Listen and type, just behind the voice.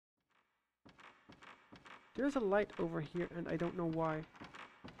There's a light over here, and I don't know why.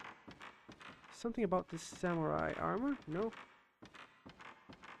 Something about this samurai armor? No.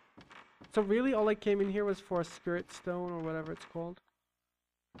 So really, all I came in here was for a spirit stone, or whatever it's called.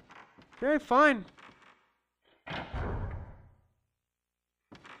 Okay, fine.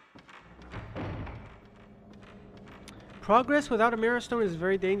 Progress without a mirror stone is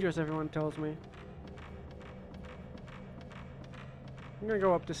very dangerous, everyone tells me. I'm gonna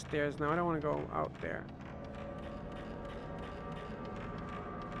go up the stairs now. I don't want to go out there.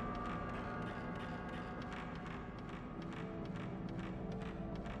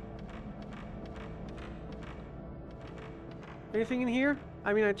 Anything in here?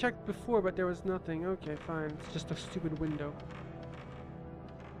 I mean, I checked before, but there was nothing. Okay, fine. It's just a stupid window.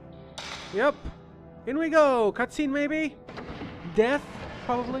 Yep. In we go. Cutscene, maybe? Death,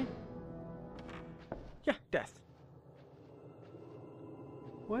 probably? Yeah, death.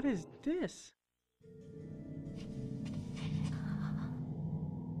 What is this?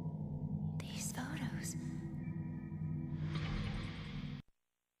 These photos.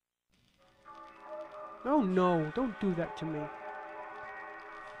 Oh no, don't do that to me.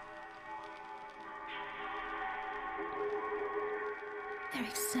 They're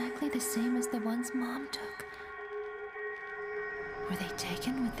exactly the same as the ones Mom took. Were they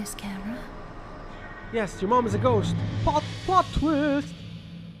taken with this camera? Yes, your mom is a ghost. Plot twist!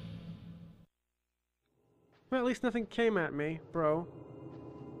 Well, at least nothing came at me, bro.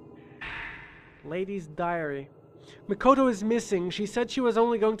 Lady's diary. Mikoto is missing. She said she was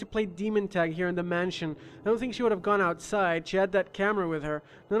only going to play demon tag here in the mansion. I don't think she would have gone outside. She had that camera with her.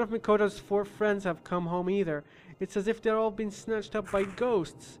 None of Mikoto's 4 friends have come home either. It's as if they're all been snatched up by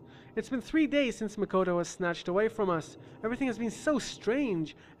ghosts. It's been 3 days since Mikoto was snatched away from us. Everything has been so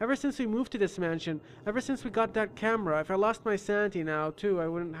strange. Ever since we moved to this mansion. Ever since we got that camera. If I lost my sanity now, too, I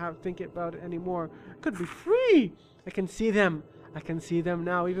wouldn't have to think about it anymore. I could be free! I can see them. I can see them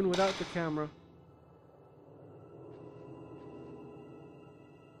now, even without the camera.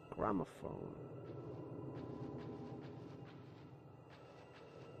 Gramophone.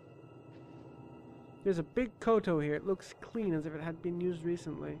 There's a big koto here. It looks clean, as if it had been used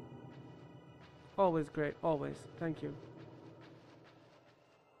recently. Always great, always. Thank you.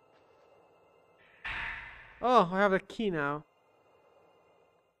 Oh, I have a key now.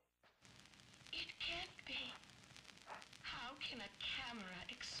 It can't be. How can a camera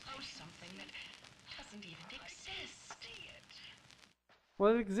expose something that doesn't even exist?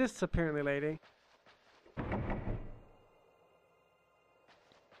 Well, it exists apparently, lady.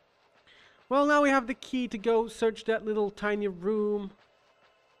 Well, now we have the key to go search that little tiny room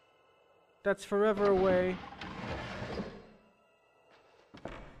that's forever away.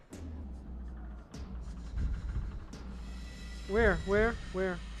 Where?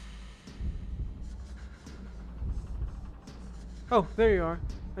 Oh, there you are.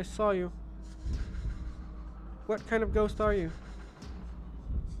 I saw you. What kind of ghost are you?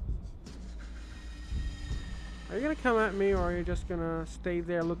 Are you gonna come at me, or are you just gonna stay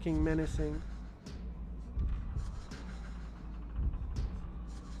there looking menacing?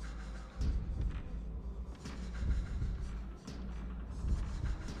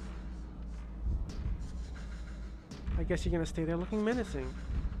 I guess you're gonna stay there looking menacing.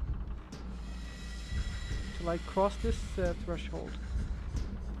 Till I cross this threshold.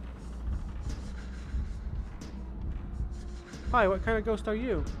 Hi, what kind of ghost are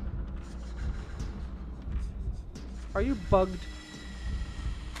you? Are you bugged?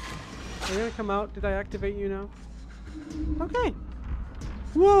 Are you gonna come out? Did I activate you now? Okay.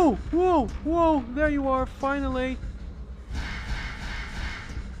 Whoa, whoa, whoa! There you are, finally.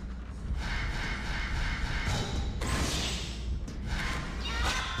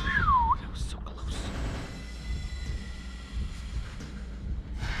 That was so close.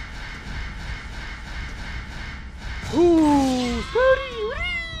 Ooh!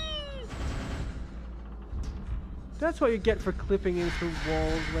 That's what you get for clipping in through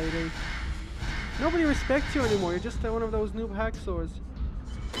walls, lady. Nobody respects you anymore. You're just one of those noob hacksaws.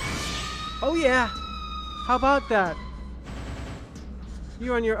 Oh yeah! How about that?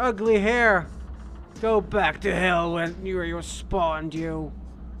 You and your ugly hair. Go back to hell when you spawned, you.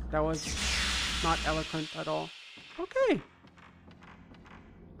 That was not eloquent at all. Okay.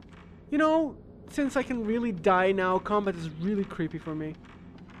 You know, since I can really die now, combat is really creepy for me.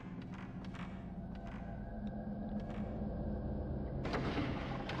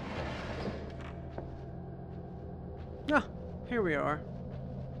 Ah, here we are.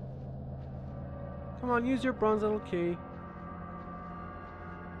 Come on, use your bronze little key.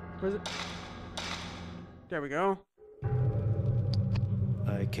 Where's it? There we go.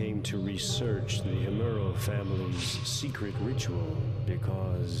 I I came to research the Himuro family's secret ritual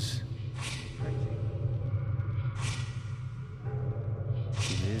because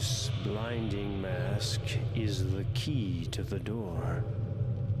this blinding mask is the key to the door.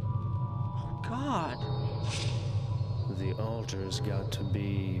 Oh, God. The altar's got to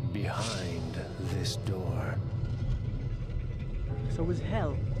be behind this door. So is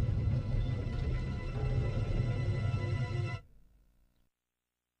hell.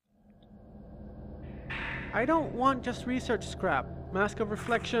 I don't want just research scrap. Mask of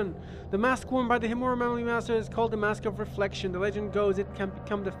Reflection. The mask worn by the Himuro Memory Master is called the Mask of Reflection. The legend goes it can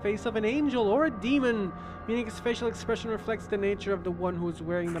become the face of an angel or a demon, meaning its facial expression reflects the nature of the one who is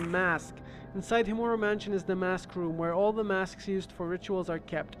wearing the mask. Inside Himuro Mansion is the mask room, where all the masks used for rituals are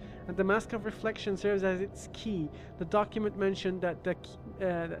kept, and the Mask of Reflection serves as its key. The document mentioned that that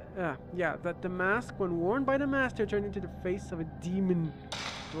the mask, when worn by the master, turned into the face of a demon.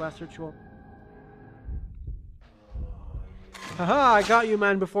 The last ritual. Haha, I got you,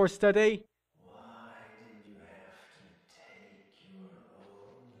 man, before study. Why did you have to take your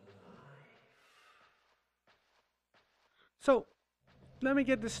own life? So, let me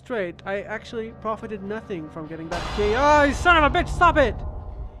get this straight. I actually profited nothing from getting that key. Oh, you son of a bitch, stop it!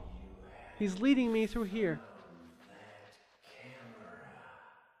 He's leading me through here.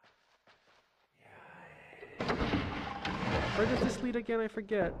 Where does this lead again? I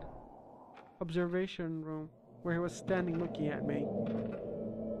forget. Observation room, where he was standing looking at me.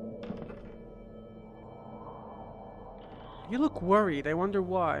 You look worried. I wonder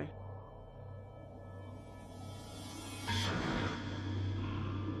why.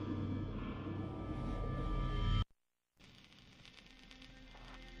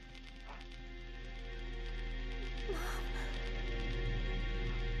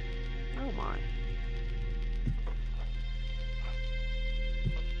 Oh my.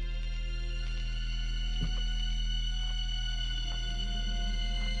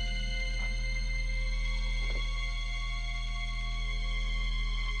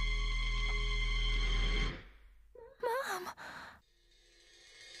 Mom!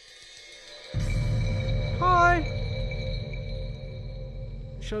 Hi!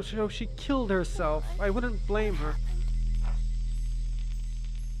 So she killed herself. I wouldn't blame her.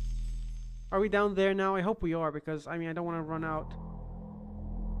 Are we down there now? I hope we are, because, I mean, I don't want to run out.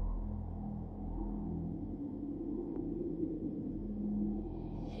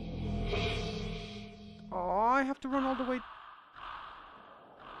 Oh, I have to run all the way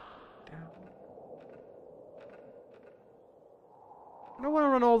down. I don't want to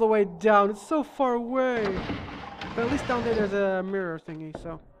run all the way down. It's so far away. But at least down there there's a mirror thingy,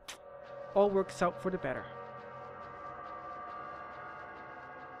 so all works out for the better.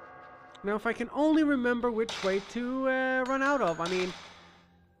 Now, if I can only remember which way to run out of. I mean,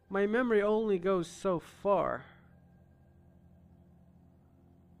 my memory only goes so far.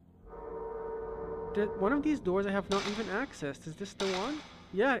 One of these doors I have not even accessed. Is this the one?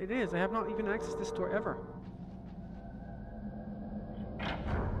 Yeah, it is. I have not even accessed this door ever.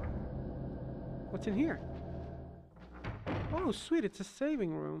 What's in here? Oh, sweet. It's a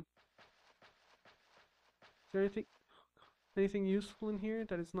saving room. Is there anything useful in here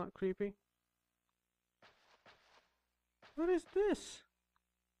that is not creepy? What is this?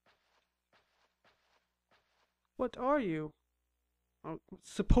 What are you? Oh,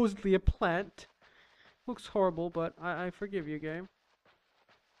 supposedly a plant. Looks horrible, but I forgive you, game.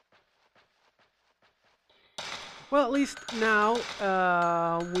 Well, at least now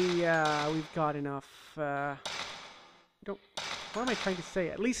we've got enough. What am I trying to say?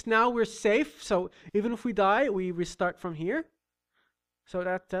 At least now we're safe. So even if we die, we restart from here. So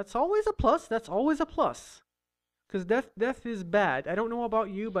that's always a plus. That's always a plus. Because death is bad. I don't know about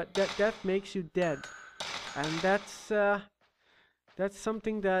you, but death makes you dead, and that's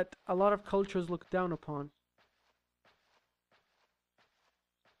something that a lot of cultures look down upon.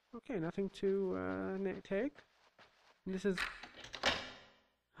 Okay, nothing to take. And this is.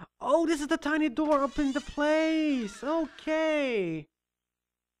 Oh, this is the tiny door up into place. Okay.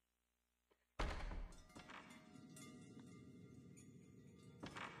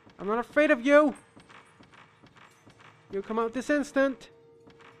 I'm not afraid of you. You come out this instant.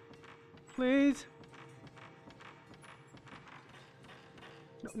 Please.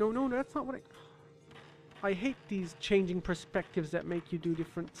 No, that's not what I hate these changing perspectives that make you do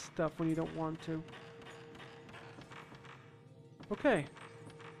different stuff when you don't want to. Okay.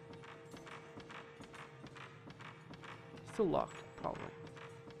 Still locked, probably.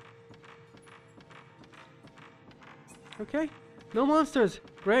 Okay. No monsters.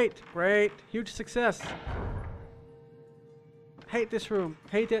 Great. Huge success. Hate this room.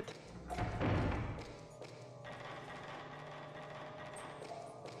 Hate it.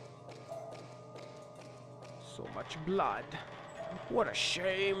 So much blood. What a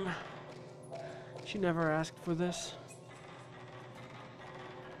shame. She never asked for this.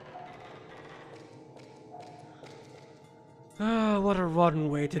 Ah, what a rotten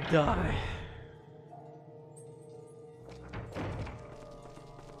way to die.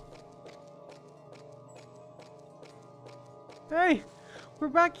 Hey, we're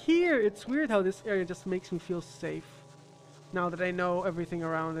back here. It's weird how this area just makes me feel safe. Now that I know everything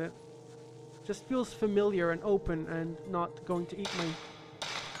around it. Just feels familiar and open and not going to eat my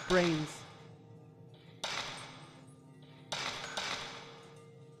brains.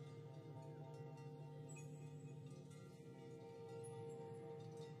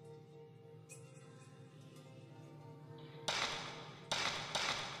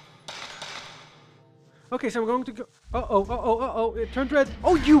 Okay, so I'm going to go. Uh-oh, it turned red.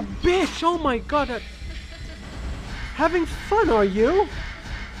 Oh, you bitch! Oh my god! Having fun, are you?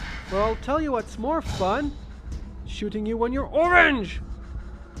 Well, I'll tell you what's more fun. Shooting you when you're orange!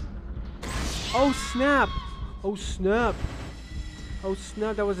 Oh snap! Oh snap! Oh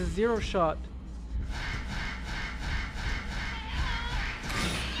snap, that was a 0 shot.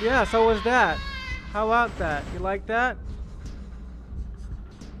 Yeah, so was that. How about that? You like that?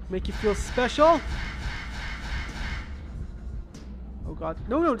 Make you feel special? Oh god.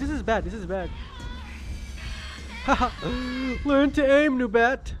 No, this is bad. This is bad. Haha. Learn to aim,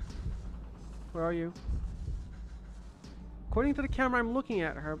 Nubat. Where are you? According to the camera, I'm looking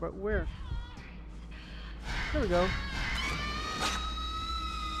at her, but where? There we go.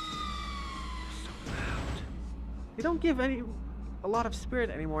 So loud. They don't give a lot of spirit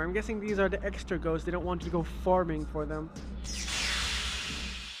anymore. I'm guessing these are the extra ghosts. They don't want you to go farming for them.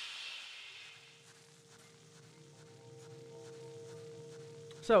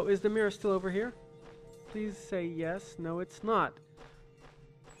 So, is the mirror still over here? Please say yes. No, it's not.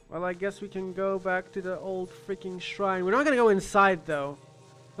 Well, I guess we can go back to the old freaking shrine. We're not gonna go inside, though.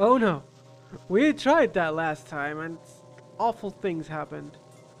 Oh no. We tried that last time, and awful things happened.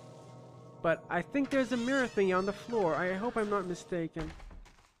 But I think there's a mirror thingy on the floor. I hope I'm not mistaken.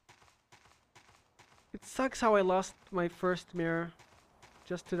 It sucks how I lost my first mirror.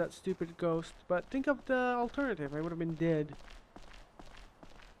 Just to that stupid ghost. But think of the alternative. I would have been dead.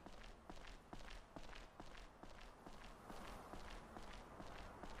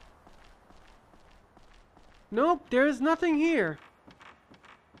 Nope, there's nothing here.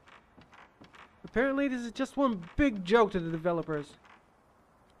 Apparently this is just one big joke to the developers.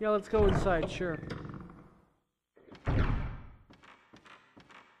 Yeah, let's go inside, sure.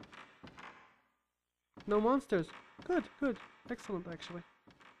 No monsters. Good, good. Excellent, actually.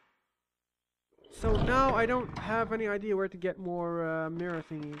 So now I don't have any idea where to get more mirror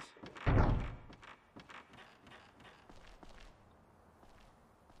thingies.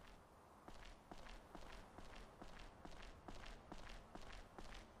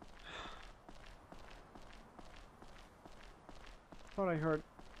 Thought I heard.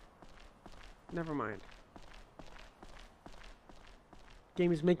 Never mind.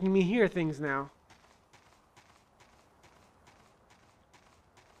 Game is making me hear things now.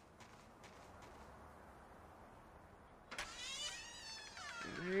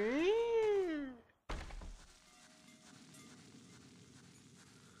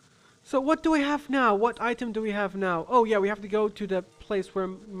 So what do we have now? What item do we have now? Oh yeah, we have to go to the place where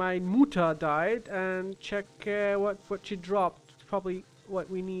my Muta died and check what she dropped. It's probably what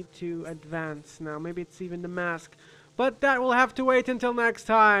we need to advance now. Maybe it's even the mask. But that will have to wait until next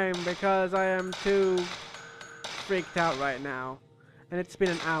time because I am too freaked out right now. And it's been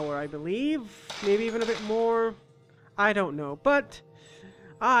an hour, I believe. Maybe even a bit more. I don't know. But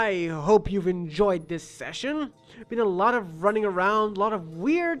I hope you've enjoyed this session. Been a lot of running around, a lot of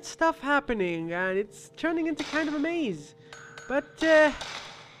weird stuff happening, and it's turning into kind of a maze. But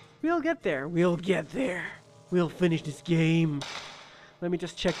we'll get there. We'll get there. We'll finish this game. Let me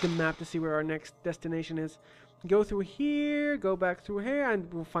just check the map to see where our next destination is. Go through here, go back through here,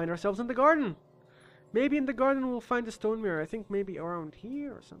 and we'll find ourselves in the garden. Maybe in the garden we'll find a stone mirror. I think maybe around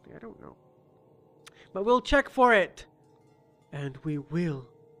here or something. I don't know. But we'll check for it. And we will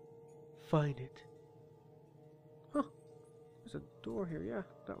find it. Huh. There's a door here, yeah.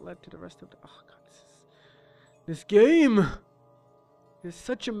 That led to the rest of the... Oh, God. This game is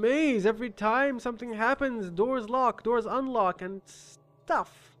such a maze. Every time something happens, doors lock, doors unlock, and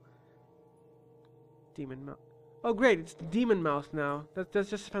stuff. Demon mouth. Oh, great. It's the demon mouth now. That's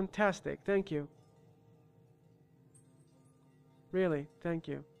just fantastic. Thank you. Really, thank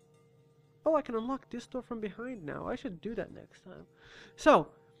you. Oh, I can unlock this door from behind now. I should do that next time. So,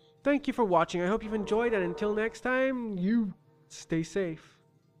 thank you for watching. I hope you've enjoyed, and until next time, you stay safe.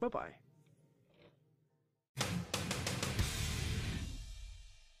 Bye-bye.